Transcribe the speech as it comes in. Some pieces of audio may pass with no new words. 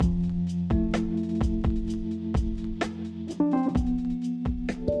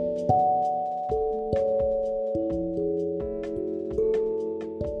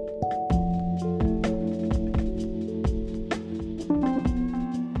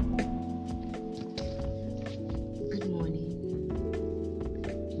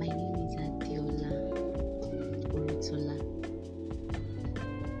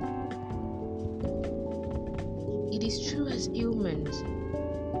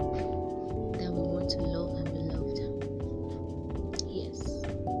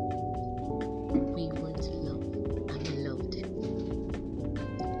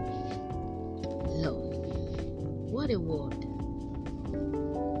a word.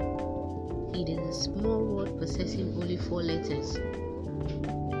 It is a small word possessing only 4 letters,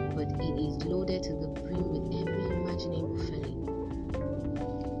 but it is loaded to the brim with every imaginable feeling.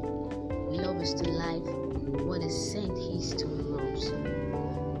 Love is to life what a scent is to a rose.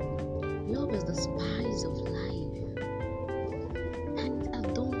 Love is the spice of life, and it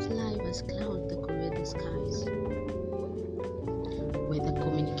adorns life as clouds decorate the skies. Whether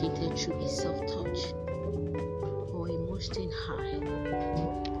communicated through a soft touch or a moistened high,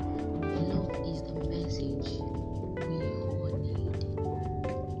 love is the message we all need.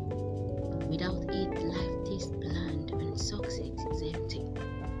 Without it, life tastes bland and success is empty.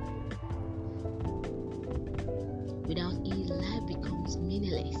 Without it, life becomes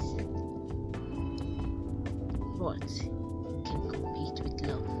meaningless. What can compete with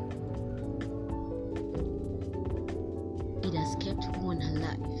love? It has kept one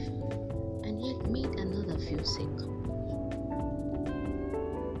alive and yet made another feel sick.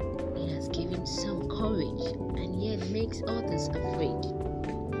 It has given some courage and yet makes others afraid.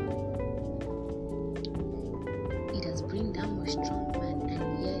 It has bring down a strong man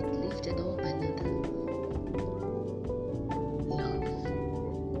and yet lifted up another. Love.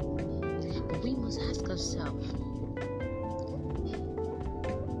 But we must ask ourselves,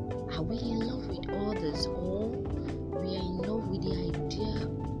 are we in love with others, or we are in love with the idea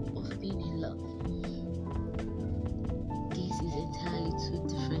of being in love? This is entirely 2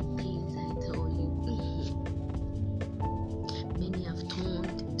 different things, I tell you. Many have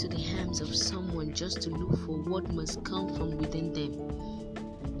turned to the arms of someone just to look for what must come from within them.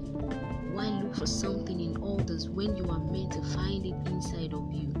 Why look for something in others when you are meant to find it inside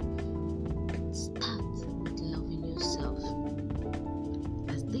of you? Start with loving yourself,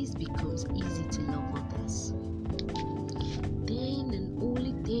 as this becomes easy to love others. Then and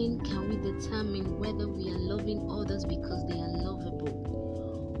only then can we determine whether we are loving others because they are lovable,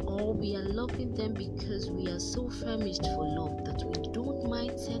 or we are loving them because we are so famished for love that we don't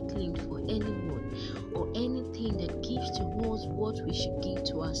mind settling for anyone or anything that gives to us what we should give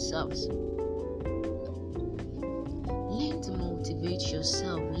to ourselves. Learn to motivate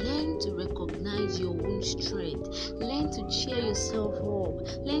yourself. Learn to recognize your own strength. Learn to cheer yourself up.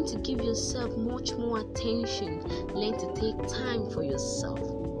 Learn to give yourself much more attention. Learn to take time for yourself.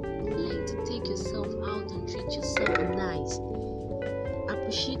 Learn to take yourself out and treat yourself nice.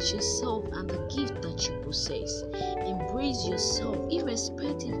 Appreciate yourself and the gift that you possess. Embrace yourself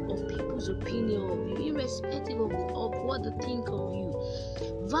irrespective of people's opinion of you, irrespective of what they think of you.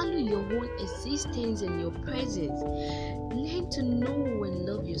 Value your own existence and your presence. Learn to know and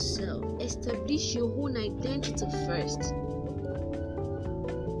love yourself. Establish your own identity first.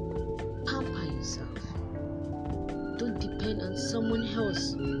 Pamper yourself. Don't depend on someone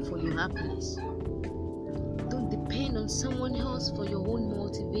else for your happiness. Don't depend on someone else for your own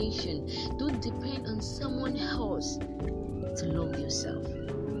motivation. Don't depend on someone else to love yourself.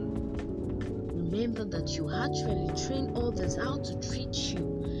 Remember that you actually train others how to treat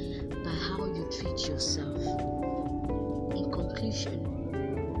you by how you treat yourself. In conclusion,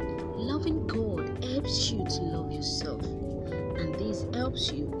 loving God helps you to love yourself, and this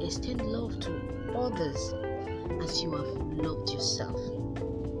helps you extend love to others as you have loved yourself.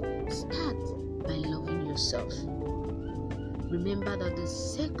 Start by loving yourself. Remember that the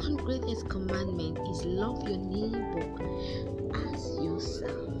second greatest commandment is love your neighbor as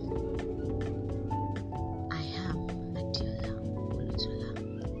yourself.